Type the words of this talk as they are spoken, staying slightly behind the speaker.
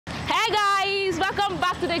welcome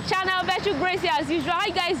back to the channel. Virtue Grace here as usual. How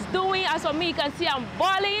you guys doing? As for me, you can see I'm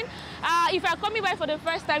balling. If you're coming by for the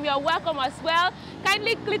first time, you're welcome as well.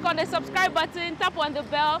 Kindly click on the subscribe button, tap on the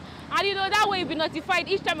bell, and you know that way you'll be notified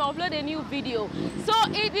each time I upload a new video. So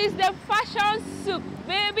it is the Fashion Souk,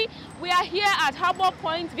 baby. We are here at Harbour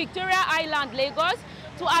Point, Victoria Island, Lagos,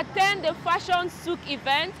 to attend the Fashion Souk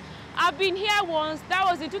event. I've been here once, that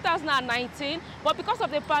was in 2019, but because of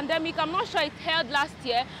the pandemic, I'm not sure it held last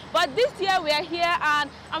year. But this year we are here and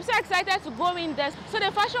I'm so excited to go in there. So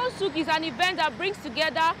the Fashion Souk is an event that brings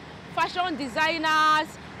together fashion designers,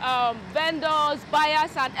 vendors,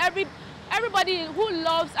 buyers, and everybody who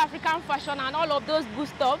loves African fashion and all of those good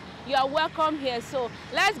stuff. You are welcome here. So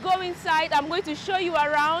let's go inside. I'm going to show you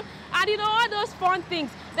around. And you know, all those fun things.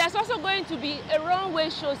 There's also going to be a runway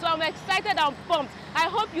show. So I'm excited and pumped. I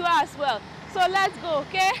hope you are as well. So let's go,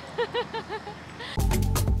 okay?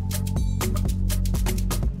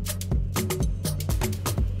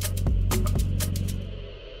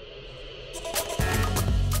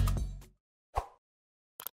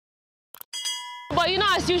 But you know,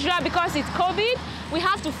 as usual, because it's COVID, we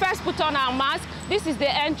have to first put on our mask. This is the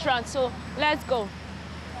entrance, so let's go.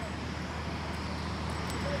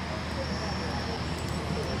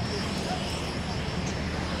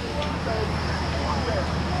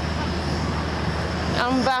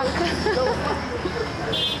 I'm back.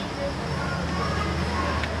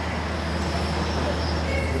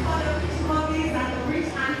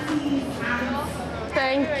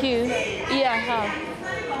 Thank you. Yeah, I have.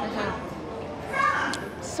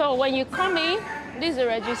 So when you come in, this is a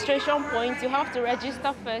registration point. You have to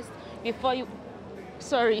register first before you,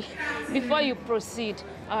 before you proceed.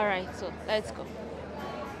 All right, so let's go.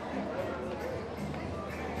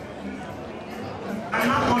 I'm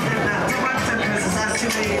not wondering that tomato tempers is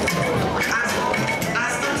actually, I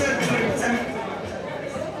started doing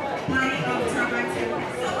planning of tomato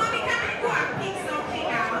tempers. So mommy, can I go and pick something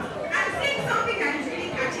out? I'm seeing something that is really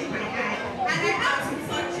catching my eye. And I have to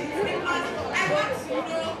touch it because I want to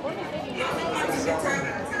know if you want to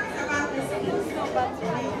determine. Tell me about this.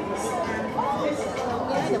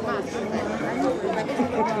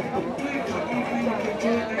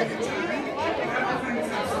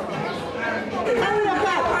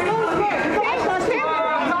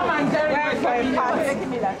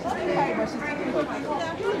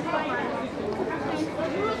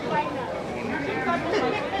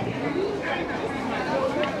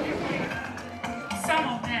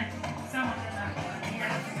 Some of them are here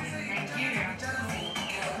in Nigeria.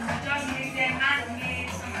 Just make them handmade,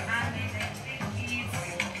 some are handmade, they take kids,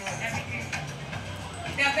 everything.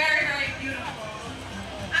 They're very, very beautiful.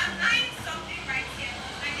 I'm eyeing something right here.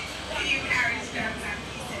 I need to show you carriage stems and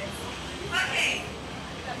pieces. Okay.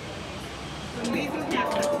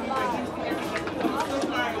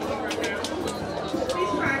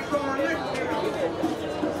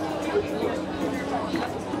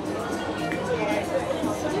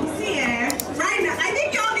 Right now, I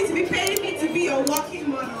think y'all need to be paying me to be a walking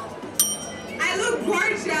model. I look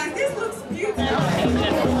gorgeous. This looks beautiful.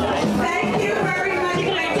 Thank you very much. I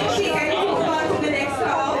think she can move on to the next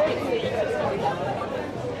call.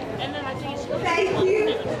 Thank you.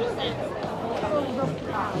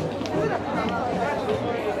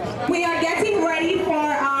 We are getting ready for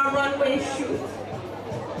our runway shoot.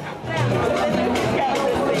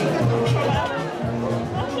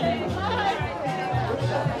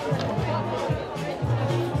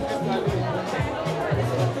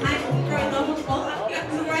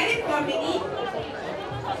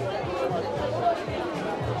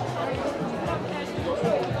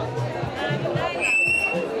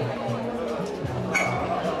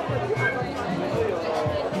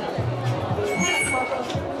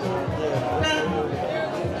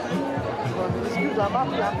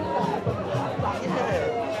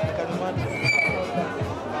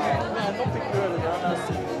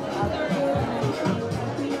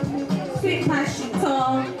 Sweet passion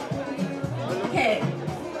song. Okay.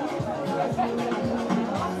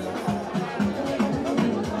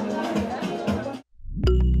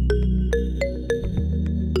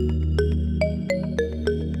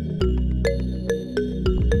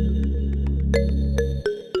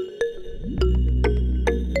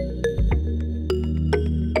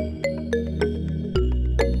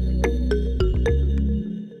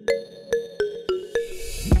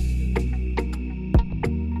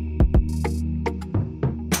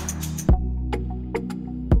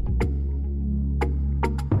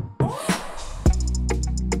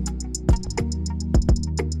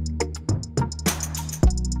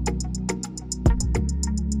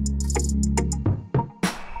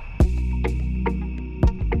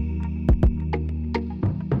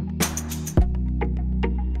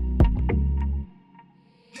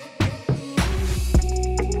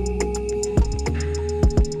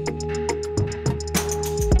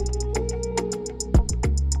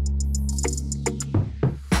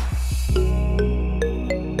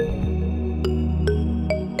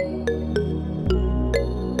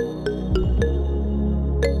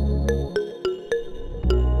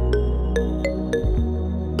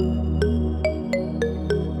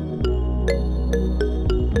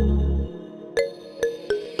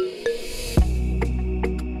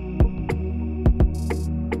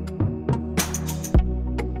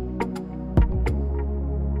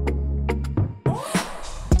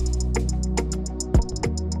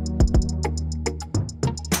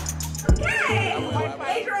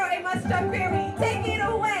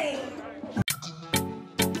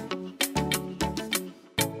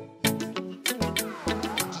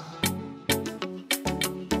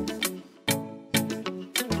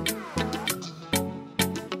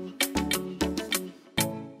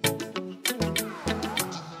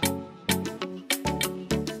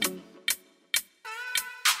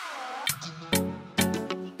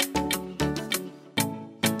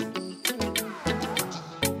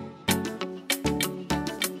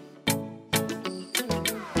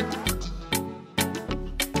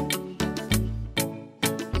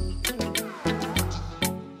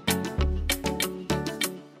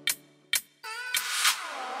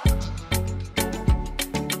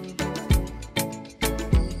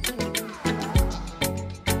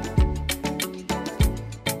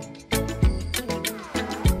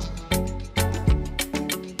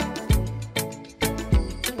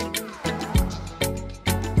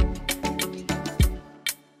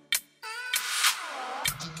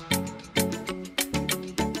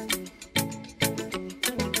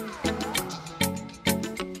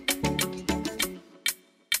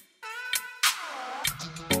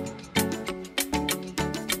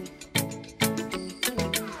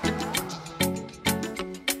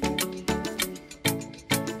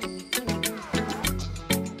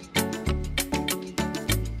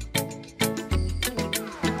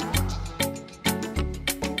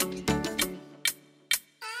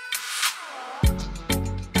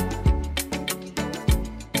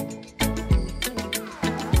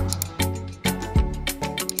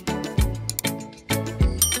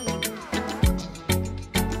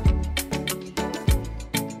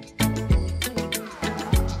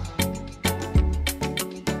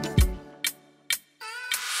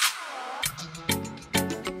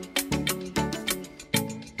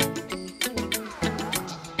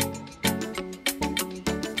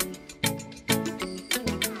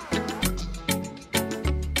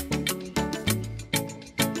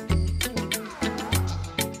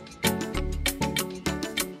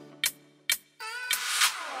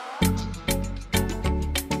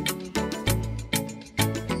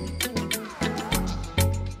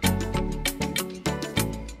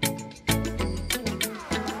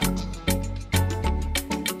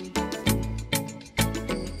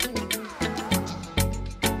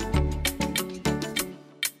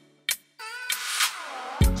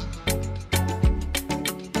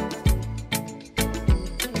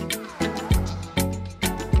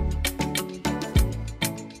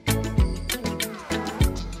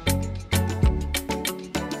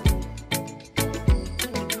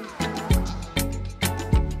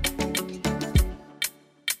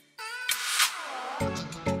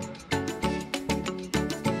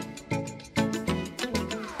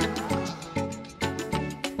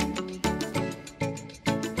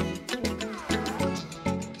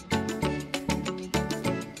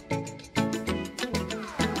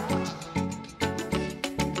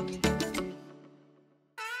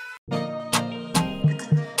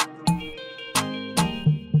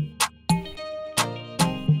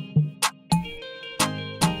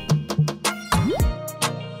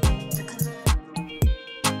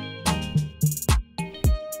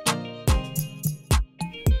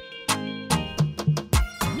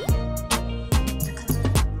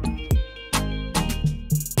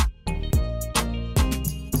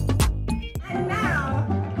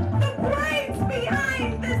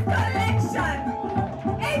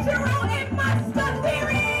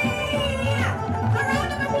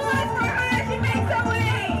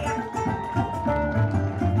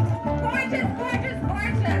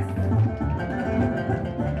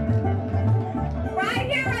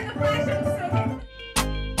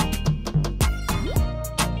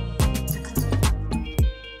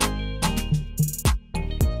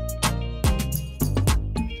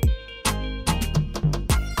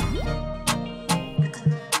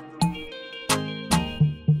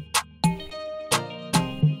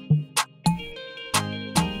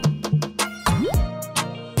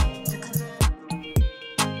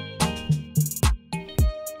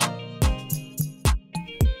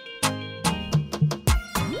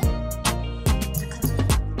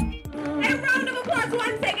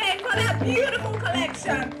 for that beautiful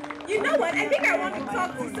collection. You know what? I think I want to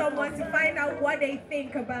talk to someone to find out what they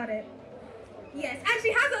think about it. Yes, and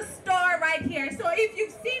she has a store right here. So if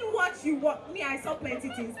you've seen what you want, me, I saw plenty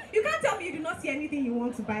things. You can't tell me you do not see anything you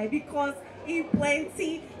want to buy because in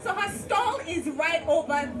plenty. So her stall is right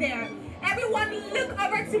over there. Everyone look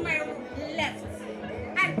over to my left.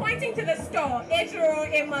 And pointing to the store, Ejiro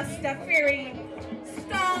Emustafiri,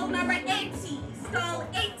 stall number 80. Stall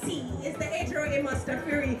 80 is the Ejiro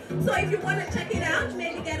Emustafiri. So if you want to check it out,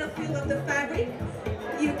 maybe get a feel of the fabric,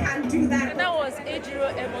 you can do that. And that was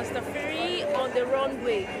Ejiro Emustafiri on the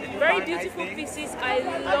runway. Very beautiful pieces. I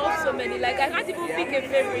love so many. Like, I can't even pick a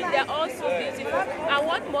favorite. They're all so beautiful. And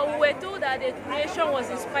what more, we were told that the creation was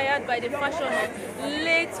inspired by the fashion of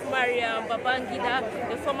late Mariam Babangida,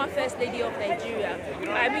 the former First Lady of Nigeria.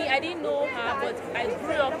 I mean, I didn't know her, but I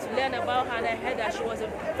grew up to learn about her, and I heard that she was a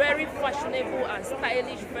very fashionable and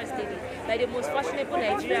stylish First Lady, like the most fashionable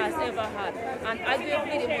Nigeria has ever had, and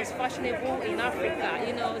arguably the most fashionable in Africa,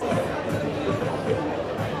 you know.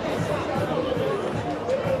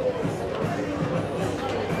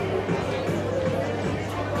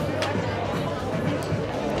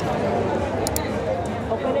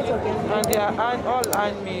 And they are all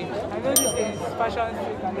handmade. I know this is Fashion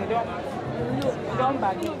Souk and they don't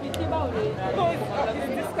bag it. No,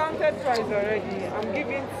 it's discounted price already. I'm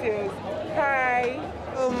giving sales. Hi.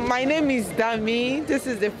 My name is Dami. This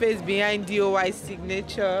is the face behind DOY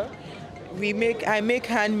Signature. I make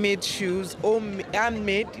handmade shoes,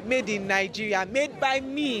 handmade, made in Nigeria, made by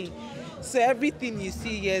me. So everything you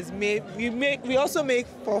see here is made. We also make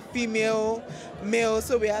for female, male.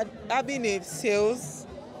 So we are having a sales.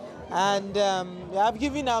 And we have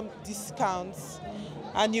given out discounts,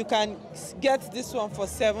 and you can get this one for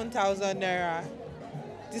 7,000 naira.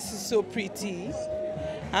 This is so pretty.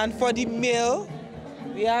 And for the male,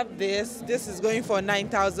 we have this. This is going for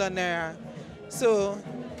 9,000 naira. So,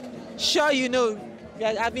 sure, you know, we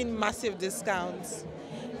are having massive discounts.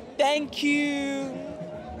 Thank you.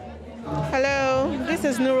 Hello, this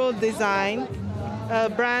is Nuro Design, a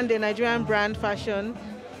Nigerian brand fashion.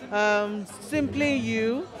 Simply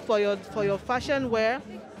you for your fashion wear,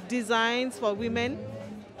 designs for women.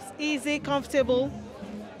 It's easy, comfortable,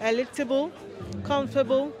 electable,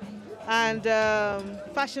 comfortable, and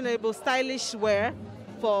fashionable, stylish wear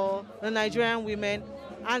for the Nigerian women.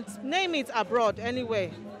 And name it abroad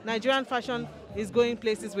anyway. Nigerian fashion is going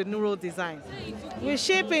places with Nuro Design. We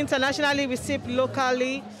ship internationally, we ship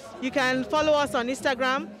locally. You can follow us on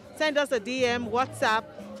Instagram, send us a DM, WhatsApp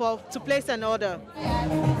to place an order.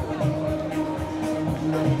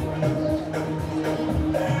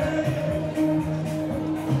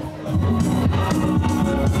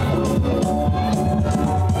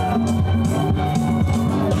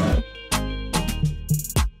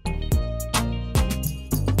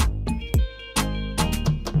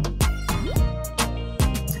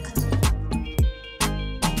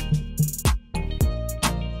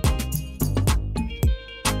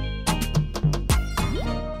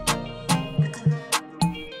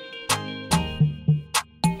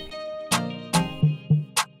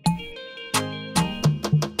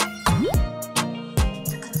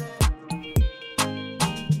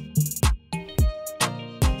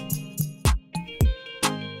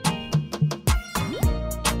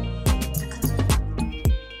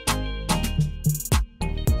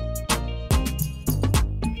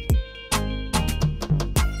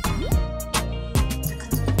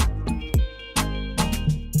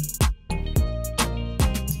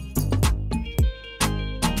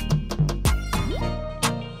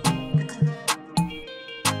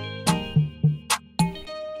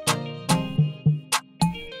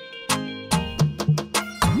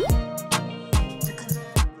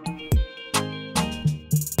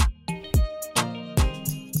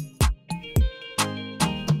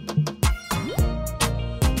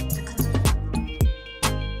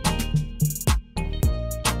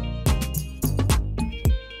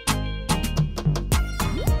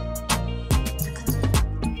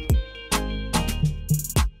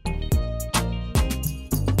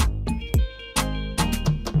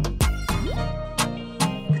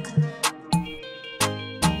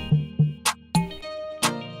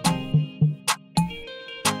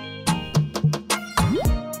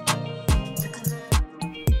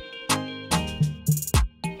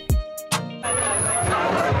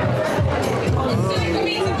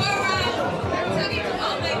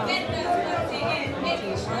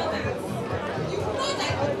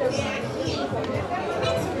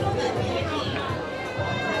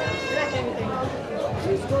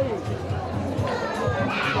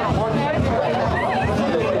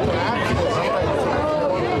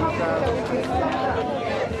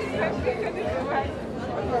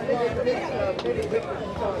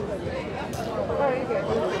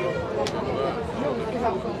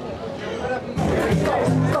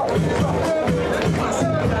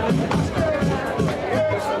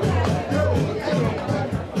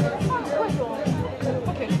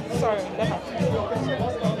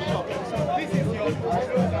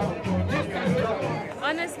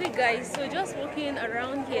 Honestly guys, so just walking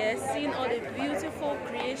around here, seeing all the beautiful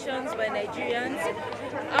creations by Nigerians,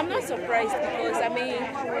 I'm not surprised because I mean,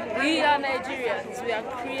 we are Nigerians, we are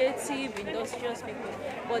creative, industrious people,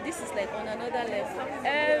 but this is like on another level.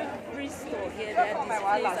 Every store here, their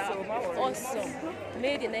displays are awesome.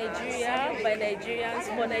 Made in Nigeria, by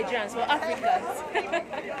Nigerians, for Africans.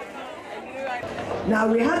 Now,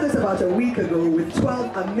 we had this about a week ago with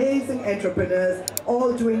 12 amazing entrepreneurs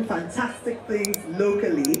all doing fantastic things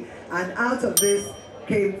locally, and out of this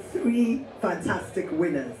came 3 fantastic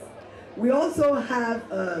winners. We also have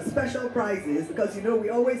special prizes because, you know, we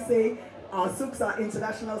always say our souks are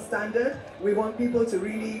international standard. We want people to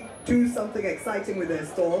really do something exciting with their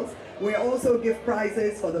stalls. We also give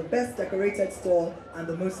prizes for the best decorated stall and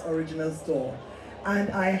the most original stall.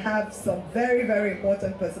 And I have some very, very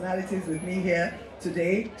important personalities with me here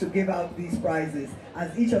today to give out these prizes.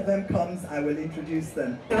 As each of them comes, I will introduce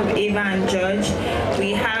them. Ava and George,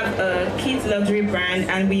 we have a kids luxury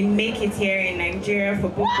brand and we make it here in Nigeria for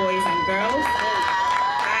both boys and girls.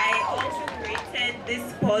 I also created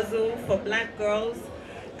this puzzle for black girls,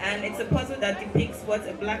 and it's a puzzle that depicts what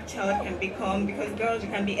a black child can become, because girls, we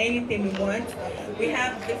can be anything we want. We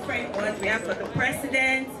have different ones. We have for the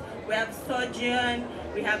president, we have surgeon,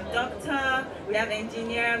 we have doctor, we have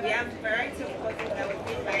engineer, we have a variety of courses that were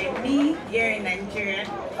made by me here in Nigeria.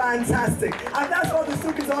 Fantastic. And that's what the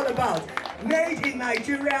souk is all about. Made in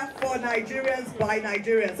Nigeria for Nigerians by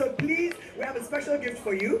Nigerians. So please, we have a special gift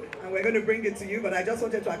for you and we're going to bring it to you, but I just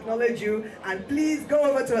wanted to acknowledge you, and please go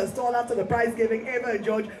over to her stall after the prize giving. Ava and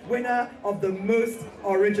George, winner of the most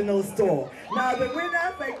original stall. Now the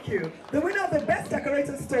winner, thank you. The winner of the best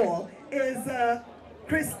decorated stall is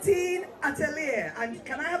Christine Atelier. And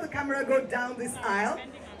can I have the camera go down this aisle?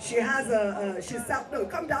 She has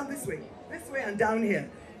come down this way and down here.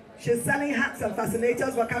 She's selling hats and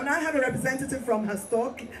fascinators, but can I have a representative from her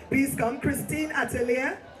store? Please come, Christine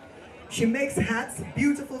Atelier. She makes hats,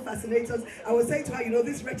 beautiful fascinators. I was saying to her, you know,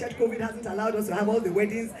 this wretched COVID hasn't allowed us to have all the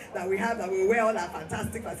weddings that we have, that we wear all our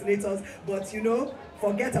fantastic fascinators, but you know,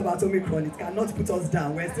 forget about Omicron, it cannot put us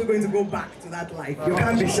down. We're still going to go back to that life. You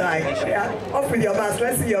can't be shy. Yeah? Off with your mask,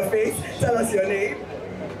 let's see your face. Tell us your name.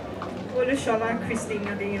 Olushola Christine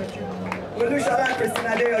Adeyoju. Olushola Christine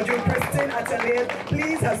Adeyoju. Christine Atelier.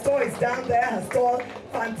 Please, her store is down there. Her store,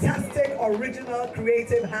 fantastic, original,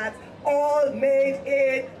 creative hats, all made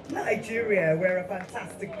in Nigeria. We're a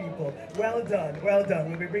fantastic people. Well done, well done.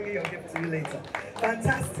 We'll be bringing your gift to you later.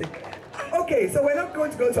 Fantastic. Okay, so we're not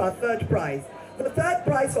going to go to our third prize. The third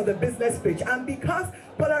prize for the business pitch, and because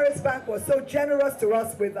Polaris Bank was so generous to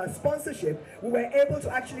us with a sponsorship, we were able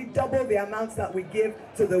to actually double the amounts that we give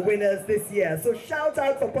to the winners this year. So shout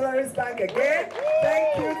out for Polaris Bank again.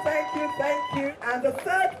 Thank you, thank you, thank you. And the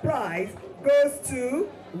third prize goes to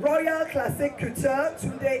Royal Classic Couture,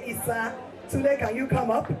 Tunde Issa. Tunde, can you come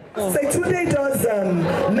up? So Tunde does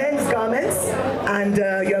men's garments, and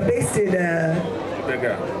you're based in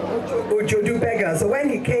Ojodu Beggar. So when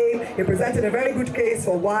he came, he presented a very good case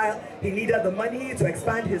for a while. He needed the money to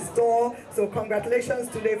expand his store. So congratulations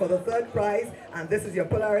today for the third prize. And this is your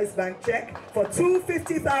Polaris Bank check for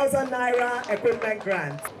 250,000 Naira equipment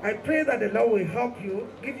grant. I pray that the Lord will help you,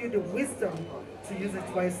 give you the wisdom to use it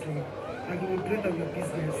wisely, and you will build up your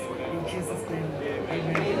business in Jesus' name.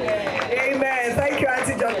 Amen. Amen. Thank you,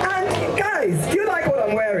 Auntie John. And guys, do you like what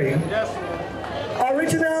I'm wearing? Yes.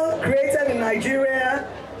 Original, created in Nigeria,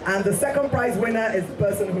 and the second prize winner is the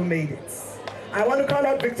person who made it. I want to call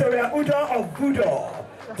out Victoria Udo of Budo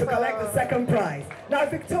to collect the second prize. Now,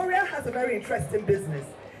 Victoria has a very interesting business.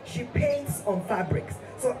 She paints on fabrics.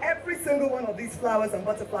 So every single one of these flowers and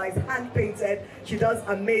butterflies, hand painted. She does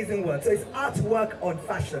amazing work. So it's artwork on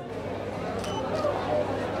fashion.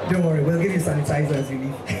 Don't worry, we'll give you sanitizer as you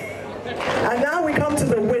leave. And now we come to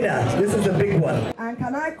the winner. This is the big one. And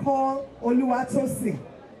can I call Oluwatosin?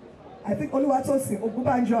 I think Oluwatosin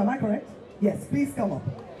Ogubanjo, am I correct? Yes, please come up.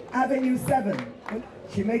 Avenue 7.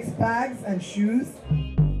 She makes bags and shoes.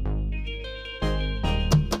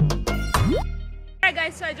 Alright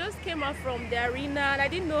guys, so I just came out from the arena and I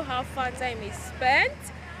didn't know how far time is spent.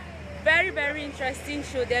 Very, very interesting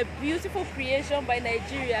show. They're beautiful creation by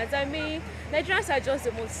Nigerians. I mean, Nigerians are just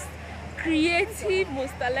the most creative,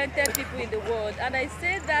 most talented people in the world, and I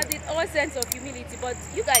say that in all sense of humility, but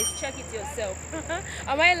you guys check it yourself.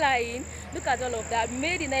 Am I lying? Look at all of that,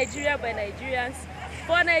 made in Nigeria by Nigerians,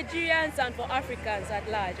 for Nigerians and for Africans at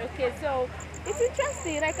large. Okay, so it's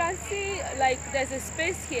interesting. I can see like there's a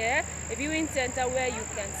space here, a viewing center where you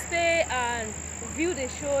can stay and view the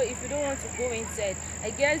show if you don't want to go inside.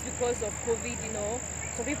 I guess because of COVID, you know,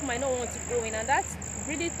 some people might not want to go in, and that's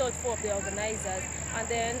really thoughtful of the organizers. And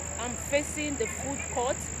then I'm facing the food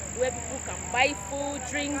court where people can buy food,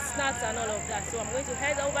 drinks, snacks and all of that. So I'm going to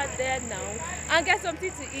head over there now and get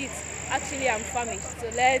something to eat. Actually, I'm famished, so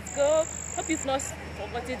let's go. Hope you've not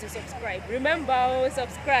forgotten to subscribe. Remember,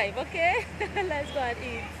 subscribe, okay? Let's go and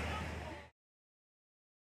eat.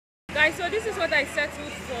 Guys, so this is what I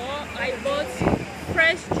settled for. I bought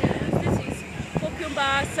fresh juice. This is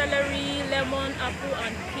cucumber, celery, lemon, apple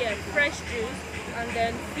and pear. Fresh juice and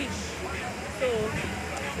then fish. So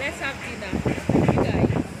let's have dinner, you guys.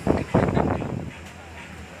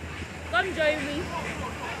 Come join me.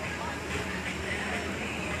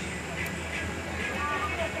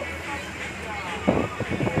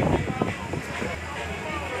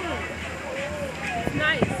 It's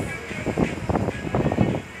nice.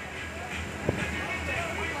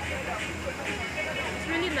 It's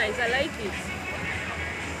really nice. I like it.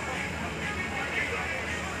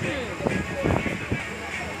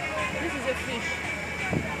 This is a fish.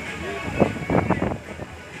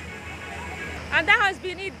 And that has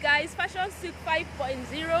been it, guys. Fashion Souk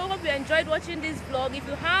 5.0. Hope you enjoyed watching this vlog. If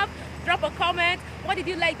you have, drop a comment. What did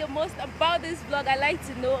you like the most about this vlog? I like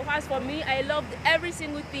to know. As for me, I loved every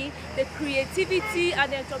single thing. The creativity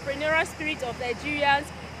and the entrepreneurial spirit of Nigerians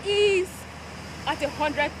is at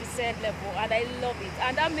 100% level, and I love it,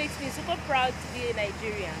 and that makes me super proud to be a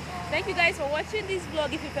Nigerian. Thank you guys for watching this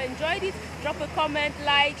vlog. If you've enjoyed it, drop a comment,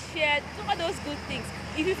 like, share, do all those good things.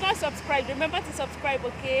 If you've not subscribed, remember to subscribe,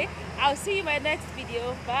 okay? I'll see you in my next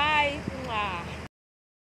video. Bye.